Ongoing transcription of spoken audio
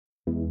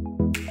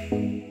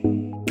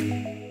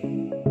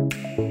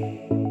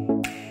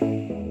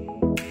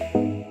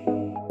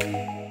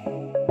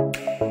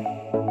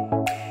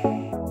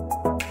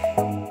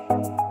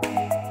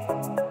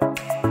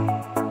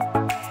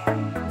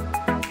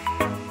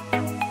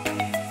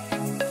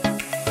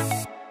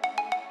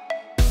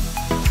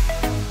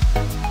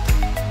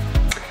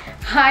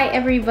Hi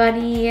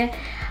everybody.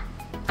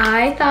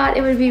 I thought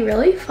it would be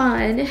really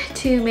fun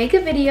to make a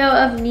video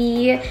of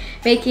me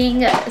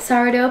making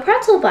sourdough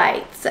pretzel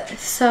bites.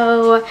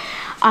 So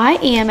I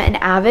am an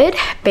avid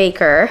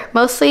baker.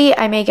 Mostly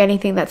I make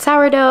anything that's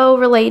sourdough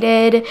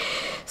related.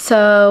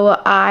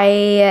 So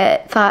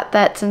I thought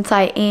that since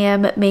I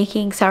am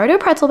making sourdough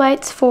pretzel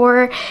bites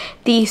for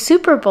the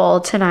Super Bowl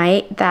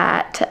tonight,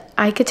 that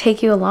I could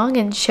take you along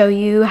and show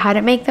you how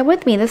to make them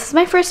with me. This is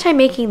my first time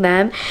making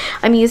them.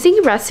 I'm using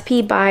a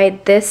recipe by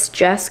this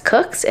Jess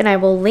Cooks, and I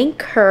will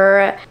link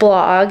her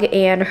blog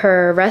and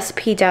her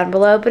recipe down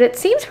below, but it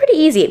seems pretty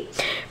easy.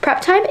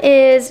 Prep time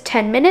is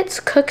 10 minutes,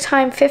 cook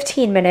time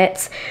 15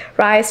 minutes,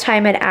 rise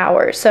time an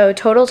hour. So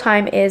total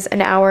time is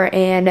an hour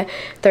and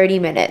 30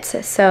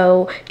 minutes.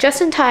 So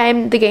just in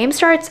time. The game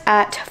starts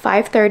at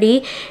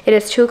 5:30. It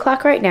is 2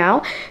 o'clock right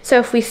now. So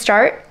if we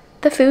start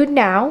the food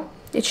now,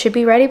 it should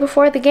be ready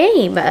before the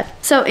game.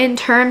 So in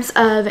terms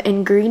of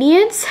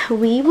ingredients,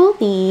 we will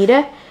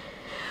need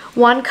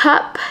 1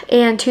 cup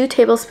and 2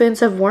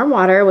 tablespoons of warm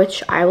water,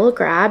 which I will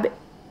grab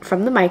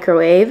from the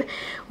microwave.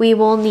 We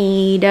will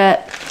need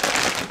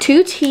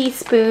 2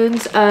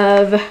 teaspoons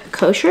of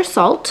kosher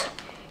salt.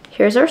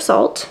 Here's our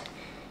salt.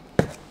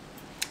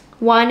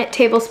 1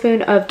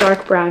 tablespoon of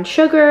dark brown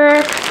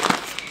sugar.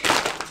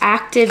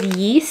 Active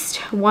yeast,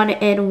 1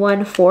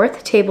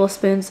 1/4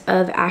 tablespoons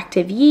of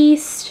active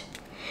yeast.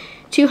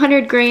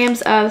 200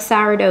 grams of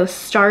sourdough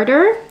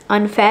starter,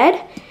 unfed.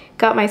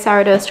 Got my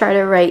sourdough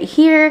starter right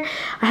here.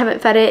 I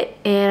haven't fed it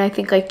in I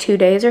think like 2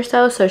 days or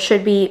so, so it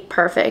should be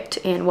perfect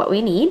in what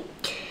we need.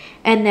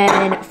 And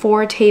then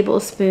 4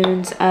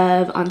 tablespoons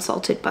of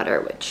unsalted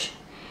butter, which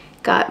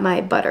got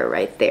my butter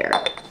right there.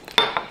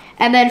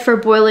 And then for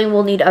boiling,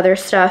 we'll need other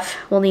stuff.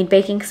 We'll need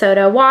baking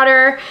soda,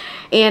 water,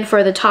 and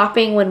for the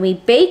topping, when we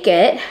bake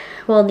it,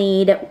 we'll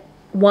need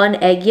 1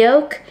 egg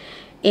yolk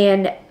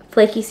and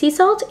flaky sea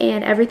salt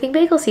and everything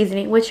bagel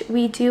seasoning, which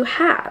we do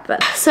have.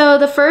 So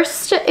the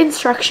first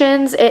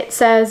instructions it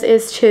says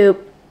is to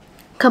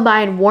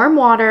combine warm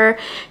water,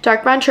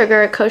 dark brown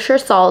sugar, kosher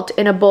salt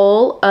in a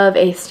bowl of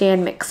a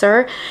stand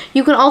mixer.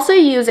 You can also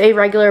use a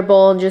regular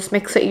bowl and just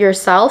mix it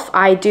yourself.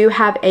 I do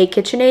have a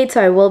KitchenAid,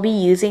 so I will be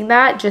using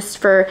that just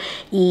for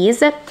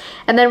ease.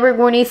 And then we're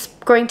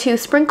going to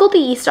sprinkle the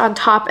yeast on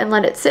top and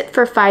let it sit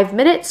for 5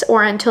 minutes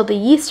or until the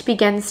yeast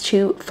begins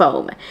to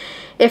foam.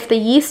 If the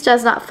yeast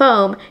does not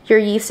foam, your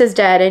yeast is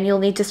dead and you'll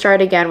need to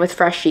start again with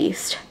fresh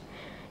yeast.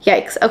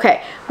 Yikes.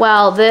 Okay,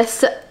 well,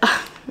 this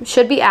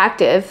should be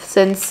active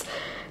since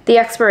the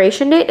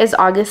expiration date is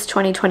August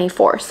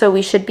 2024, so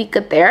we should be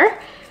good there.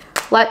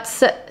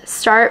 Let's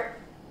start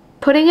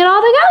putting it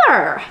all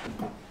together.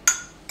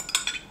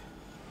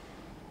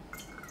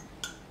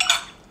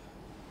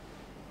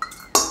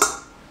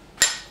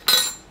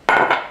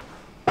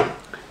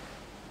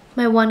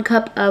 My 1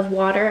 cup of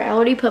water. I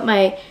already put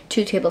my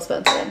 2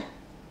 tablespoons in.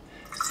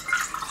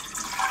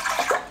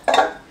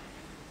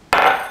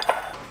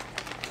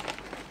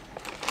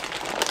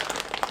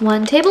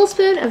 One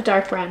tablespoon of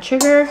dark brown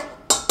sugar.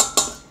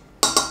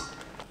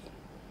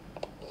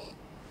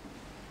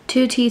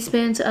 2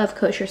 teaspoons of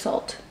kosher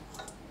salt.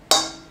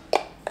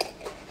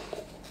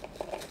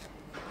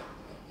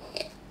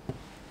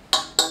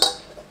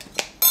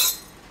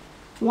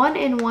 1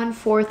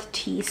 1/4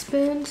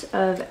 teaspoons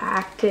of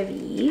active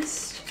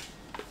yeast.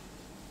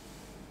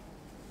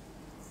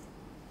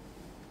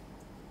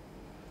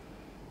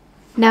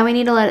 Now we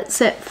need to let it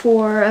sit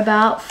for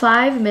about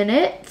 5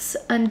 minutes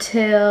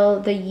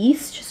until the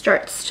yeast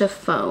starts to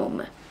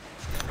foam.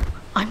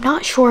 I'm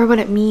not sure what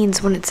it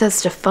means when it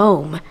says to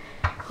foam.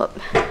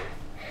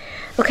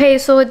 Okay,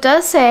 so it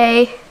does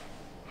say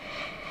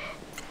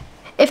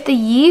if the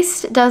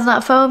yeast does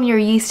not foam, your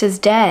yeast is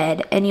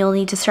dead and you'll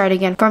need to start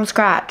again from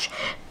scratch.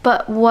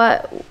 But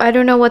I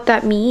don't know what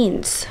that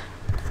means.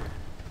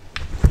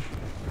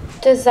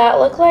 Does that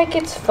look like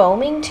it's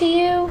foaming to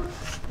you?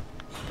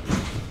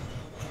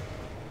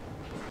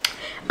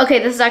 Okay,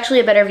 this is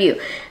actually a better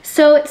view.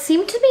 So it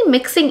seemed to be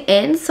mixing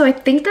in, so I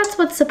think that's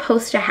what's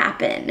supposed to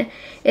happen.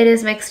 It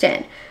is mixed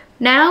in.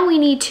 Now we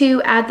need to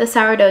add the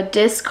sourdough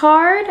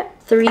discard,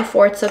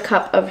 3/4 a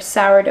cup of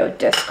sourdough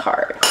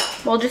discard.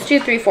 We'll just do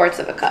 3/4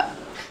 of a cup.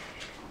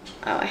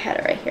 Oh, I had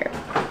it right here.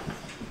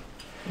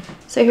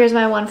 So here's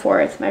my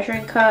 1/4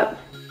 measuring cup.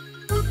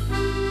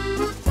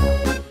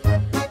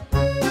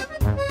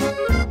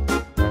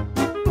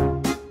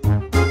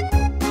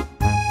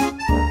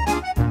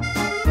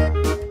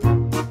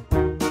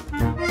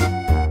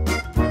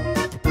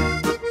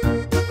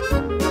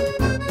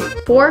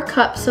 Four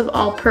cups of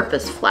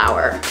all-purpose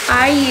flour.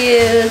 I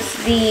use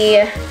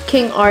the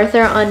King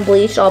Arthur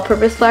unbleached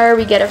all-purpose flour.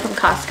 We get it from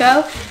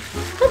Costco.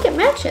 Look, it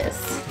matches.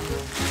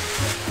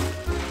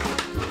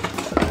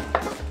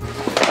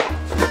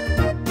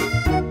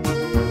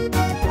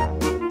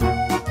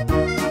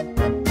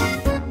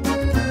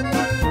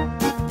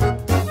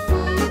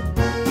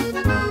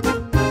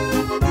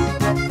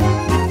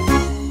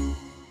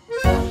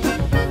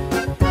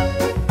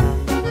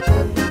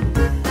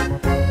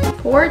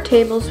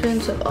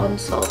 tablespoons of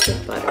unsalted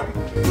butter.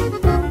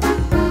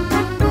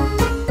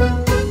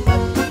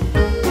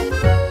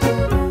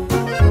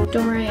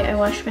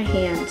 wash my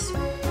hands.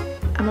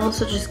 I'm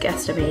also just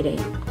guesstimating.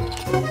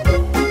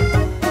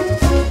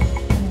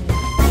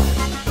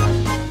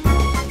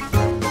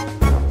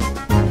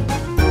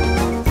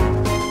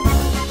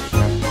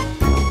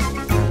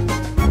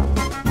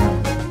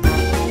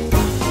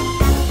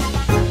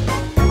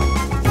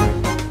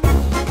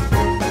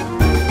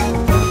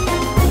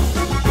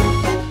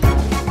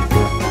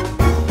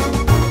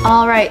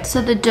 All right,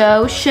 so the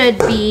dough should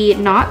be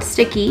not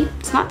sticky.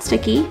 It's not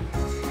sticky.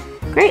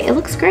 Great, it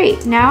looks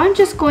great. Now I'm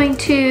just going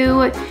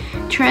to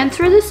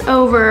transfer this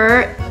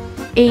over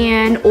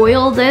and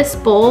oil this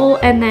bowl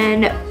and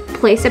then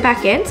place it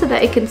back in so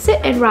that it can sit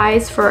and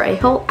rise for a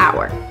whole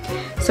hour.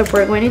 So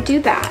we're going to do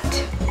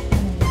that.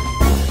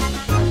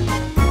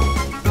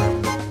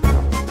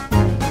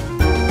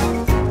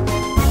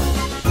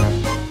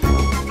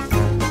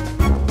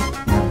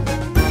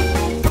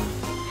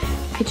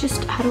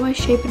 How do I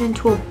shape it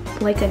into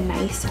like a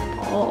nice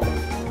ball?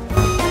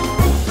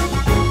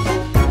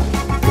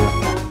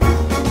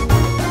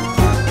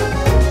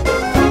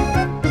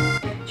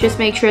 Just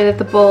make sure that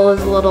the bowl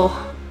is a little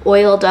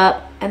oiled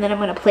up, and then I'm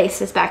gonna place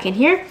this back in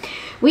here.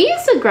 We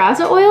use the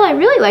Graza oil. I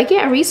really like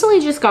it. I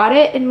recently just got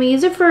it and we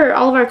use it for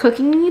all of our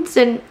cooking needs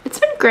and it's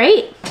been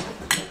great.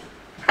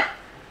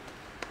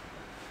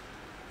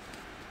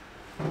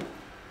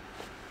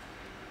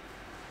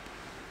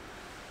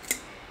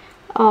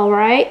 All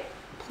right.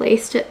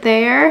 Placed it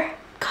there,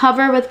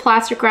 cover with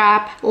plastic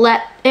wrap,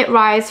 let it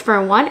rise for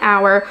 1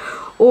 hour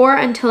or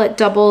until it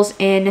doubles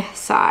in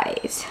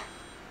size.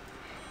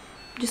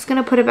 I'm just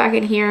gonna put it back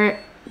in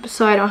here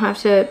so I don't have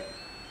to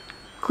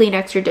clean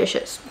extra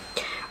dishes.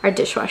 Our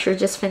dishwasher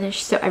just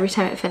finished, so every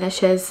time it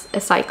finishes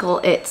a cycle,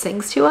 it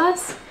sings to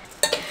us.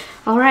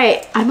 All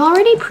right, I'm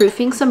already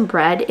proofing some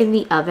bread in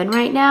the oven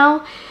right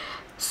now,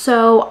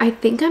 so I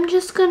think I'm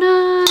just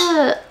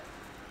gonna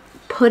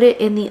put it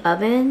in the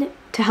oven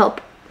to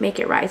help make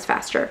it rise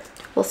faster.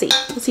 We'll see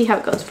how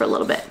it goes for a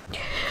little bit.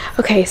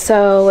 Okay,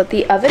 so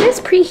the oven is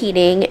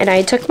preheating and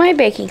I took my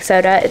baking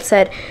soda. It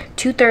said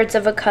 2/3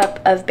 of a cup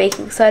of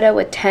baking soda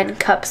with 10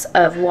 cups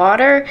of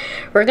water.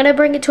 We're gonna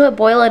bring it to a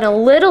boil in a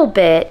little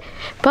bit,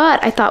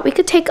 but I thought we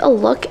could take a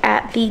look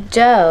at the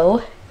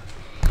dough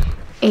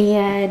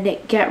and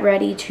get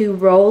ready to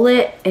roll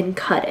it and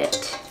cut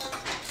it.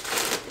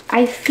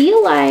 I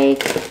feel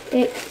like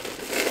it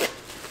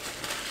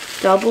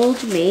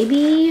doubled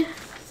maybe.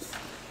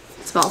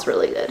 Smells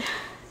really good.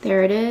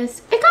 There it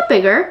is. It got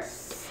bigger.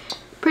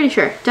 Pretty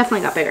sure,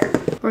 definitely got bigger.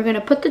 We're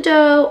gonna put the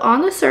dough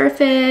on the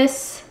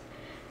surface,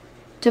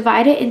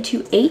 divide it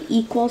into 8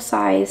 equal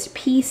sized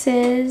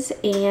pieces,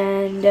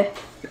 and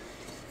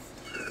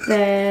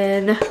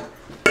then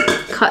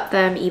cut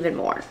them even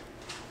more.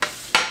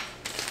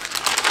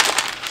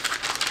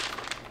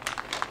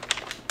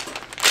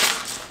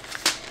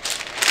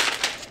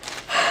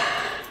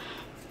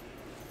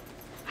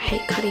 I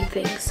hate cutting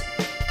things.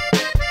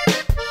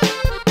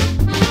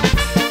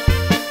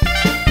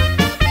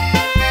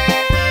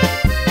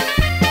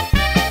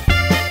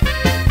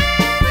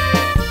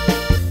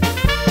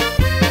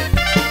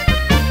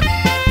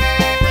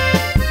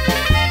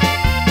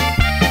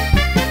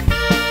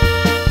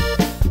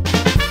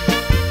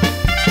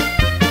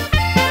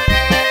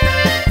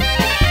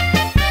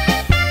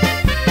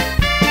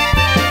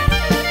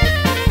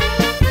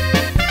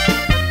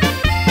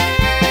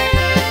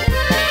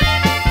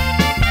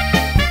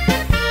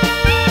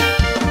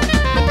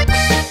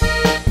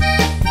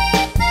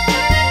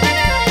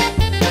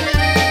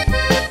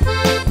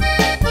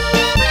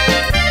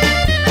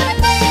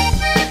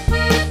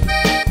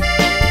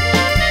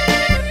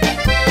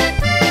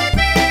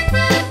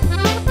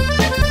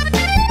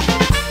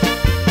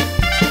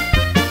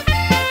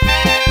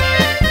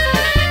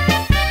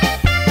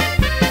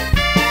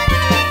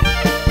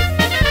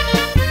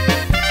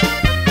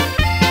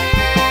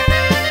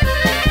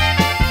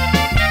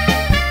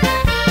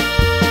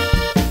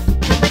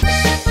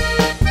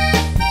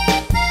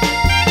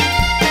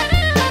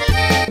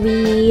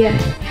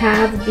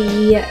 Have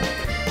the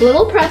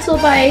little pretzel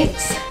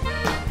bites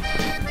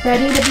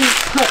ready to be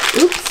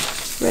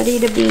put, ready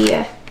to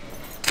be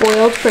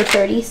boiled for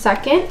 30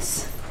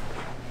 seconds.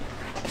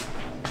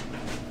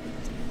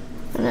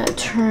 I'm gonna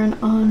turn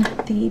on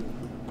the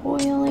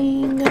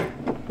boiling.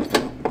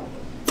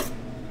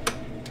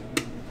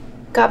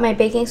 Got my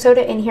baking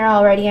soda in here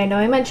already. I know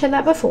I mentioned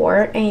that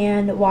before,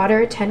 and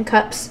water, 10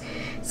 cups.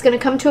 It's gonna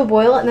come to a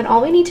boil, and then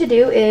all we need to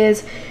do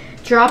is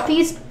drop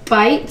these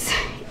bites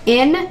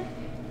in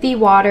the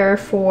water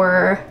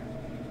for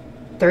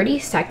 30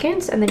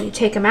 seconds, and then you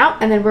take them out,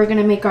 and then we're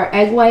gonna make our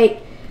egg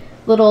white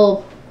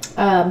little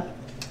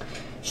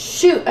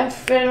shoot, I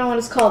don't know what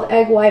it's called,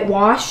 egg white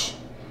wash,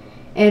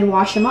 and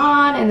wash them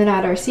on, and then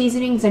add our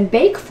seasonings and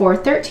bake for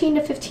 13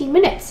 to 15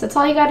 minutes. That's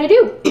all you gotta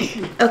do.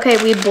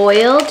 Okay, we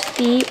boiled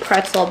the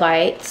pretzel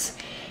bites,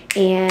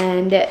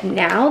 and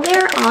now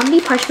they're on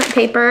the parchment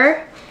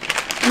paper.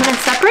 I'm gonna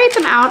separate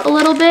them out a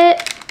little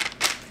bit.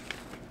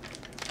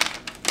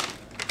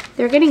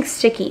 They're getting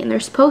sticky, and they're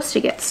supposed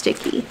to get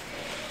sticky.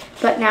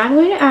 But now I'm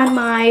going to add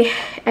my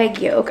egg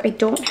yolk. I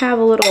don't have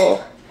a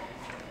little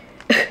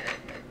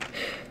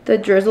the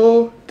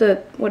drizzle,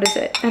 what is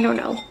it? I don't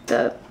know.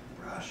 The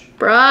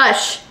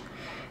brush.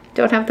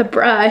 Don't have the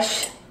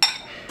brush.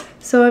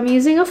 So I'm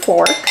using a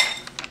fork.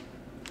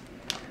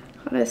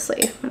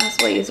 Honestly, I might as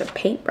well use a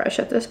paintbrush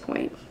at this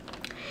point.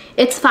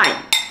 It's fine.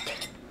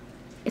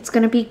 It's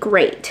gonna be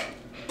great.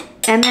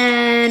 And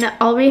then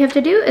all we have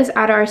to do is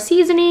add our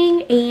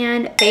seasoning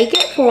and bake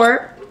it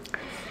for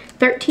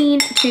 13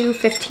 to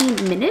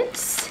 15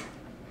 minutes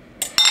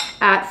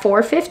at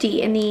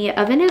 450, and the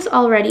oven is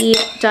already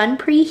done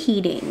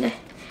preheating.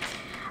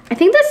 I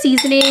think the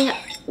seasoning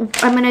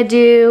I'm gonna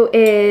do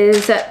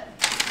is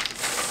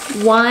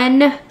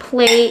 1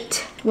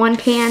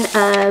 pan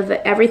of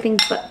everything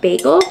but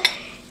bagel,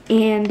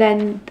 and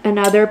then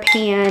another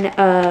pan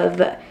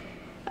of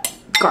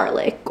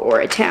garlic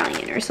or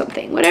Italian or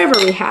something, whatever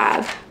we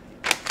have,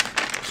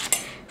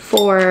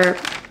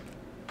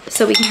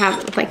 so we can have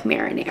it with like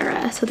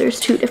marinara. So there's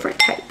 2 different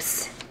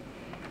types.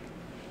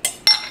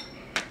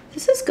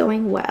 This is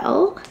going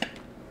well.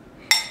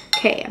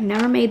 Okay, I've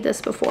never made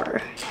this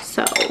before,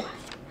 so it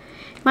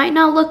might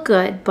not look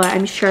good, but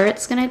I'm sure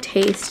it's gonna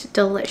taste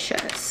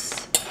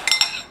delicious.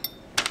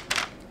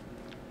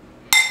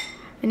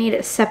 I need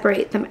to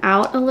separate them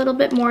out a little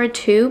bit more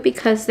too,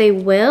 because they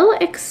will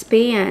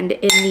expand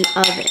in the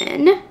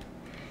oven.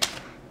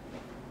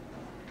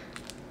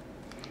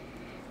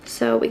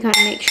 So we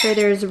gotta make sure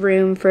there's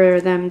room for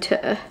them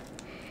to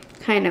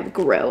kind of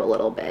grow a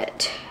little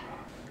bit.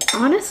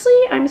 Honestly,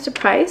 I'm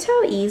surprised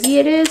how easy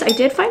it is. I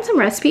did find some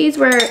recipes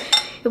where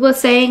it was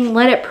saying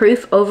let it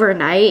proof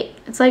overnight.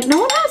 It's like, no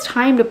one has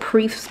time to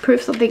proof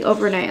something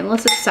overnight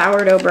unless it's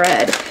sourdough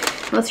bread,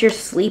 unless you're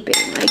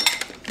sleeping. Like,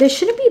 this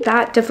shouldn't be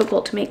that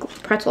difficult to make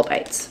pretzel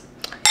bites.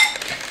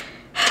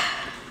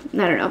 I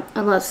don't know,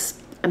 unless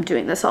I'm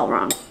doing this all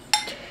wrong.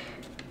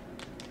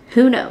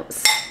 Who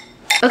knows?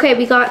 Okay,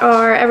 we got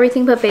our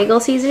everything but bagel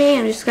seasoning.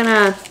 I'm just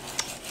gonna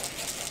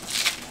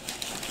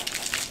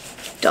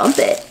dump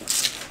it.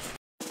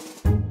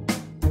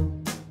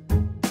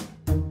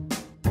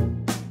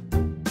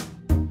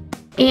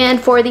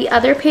 And for the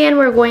other pan,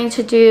 we're going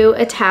to do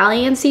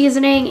Italian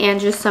seasoning and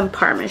just some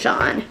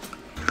Parmesan.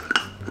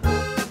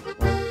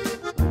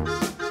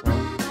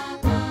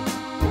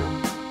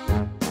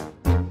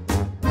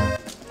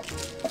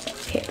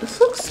 Okay, this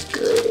looks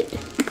good.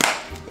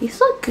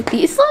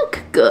 These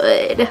look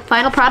good.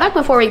 Final product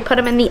before we put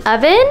them in the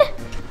oven.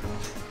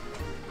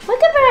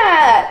 Look at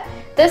that.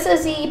 This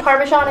is the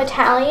Parmesan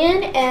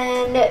Italian,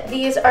 and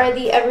these are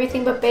the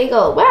everything but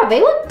bagel. Wow, they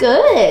look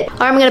good. All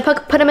right, I'm gonna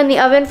put them in the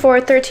oven for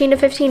 13 to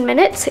 15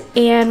 minutes,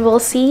 and we'll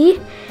see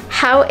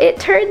how it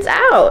turns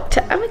out.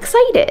 I'm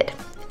excited.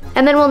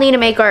 And then we'll need to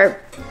make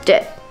our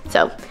dip,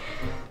 so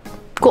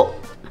cool.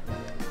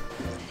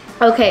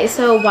 Okay,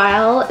 so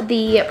while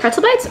the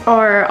pretzel bites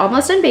are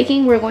almost done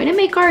baking, we're going to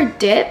make our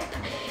dip.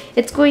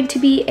 It's going to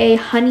be a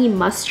honey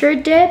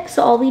mustard dip.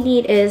 So all we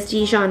need is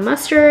Dijon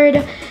mustard,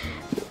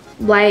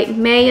 white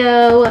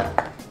mayo,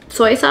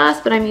 soy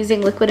sauce, but I'm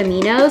using liquid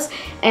aminos.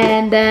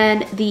 And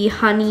then the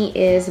honey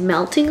is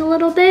melting a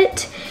little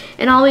bit.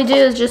 And all we do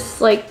is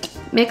just like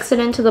mix it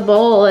into the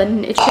bowl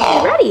and it should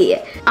be ready.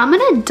 I'm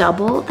gonna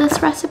double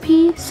this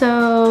recipe.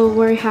 So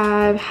we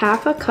have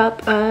half a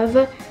cup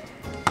of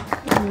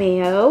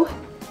mayo.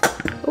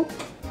 Oh,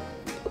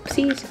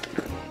 oopsies.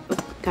 Oh,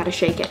 gotta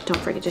shake it. Don't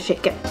forget to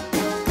shake it.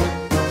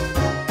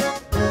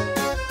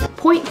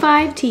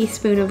 0.5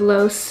 teaspoon of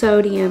low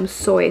sodium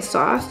soy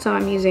sauce. So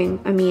I'm using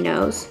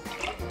aminos.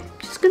 I'm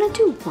just gonna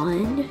do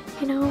 1,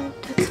 you know,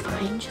 that's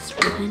fine, just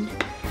 1.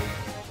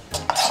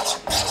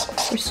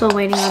 We're still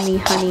waiting on the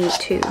honey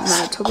to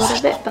melt a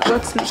little bit, but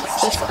let's mix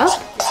this up.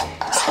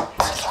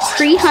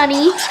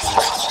 Pre-honey,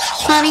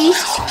 honey.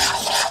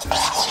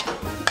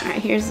 All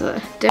right, here's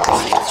the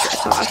dipping mixture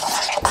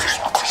sauce.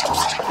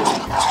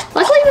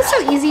 Luckily, it's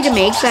so easy to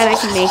make that I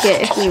can make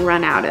it if we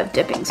run out of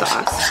dipping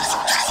sauce.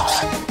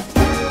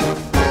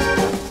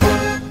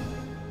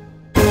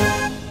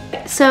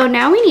 So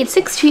now we need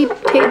 6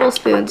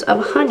 tablespoons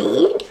of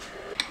honey.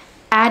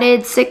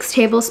 Added 6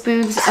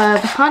 tablespoons of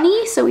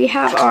honey, so we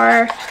have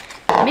our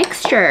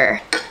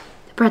mixture.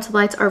 The pretzel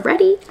bites are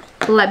ready.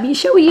 Let me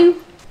show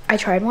you. I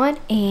tried one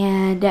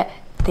and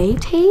they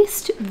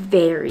taste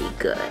very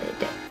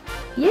good.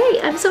 Yay,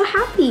 I'm so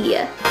happy.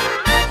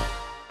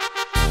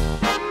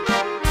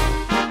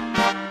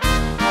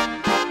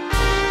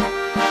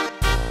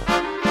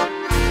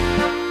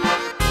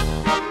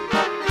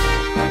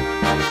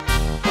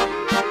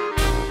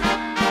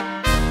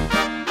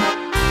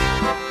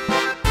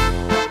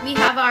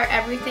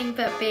 Everything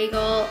but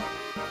bagel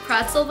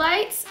pretzel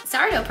bites,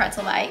 sourdough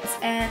pretzel bites,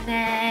 and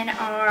then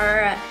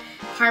our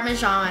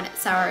Parmesan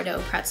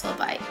sourdough pretzel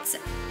bites.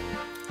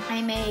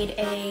 I made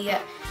a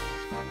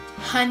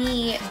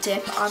honey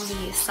dip on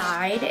the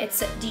side.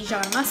 It's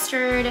Dijon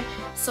mustard,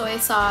 soy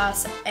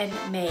sauce, and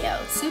mayo.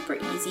 Super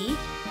easy,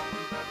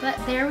 but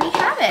there we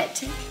have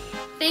it.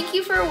 thank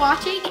you for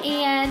watching,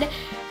 and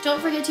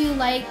don't forget to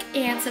like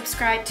and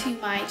subscribe to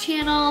my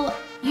channel.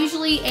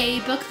 Usually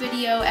a book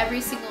video every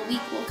single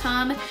week will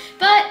come,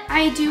 but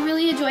I do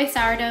really enjoy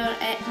sourdough,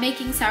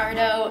 making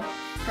sourdough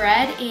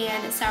bread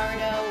and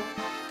sourdough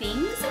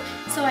things,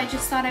 so I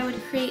just thought I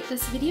would create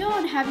this video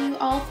and have you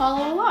all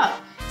follow along.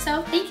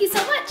 So thank you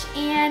so much,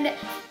 and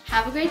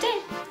have a great day.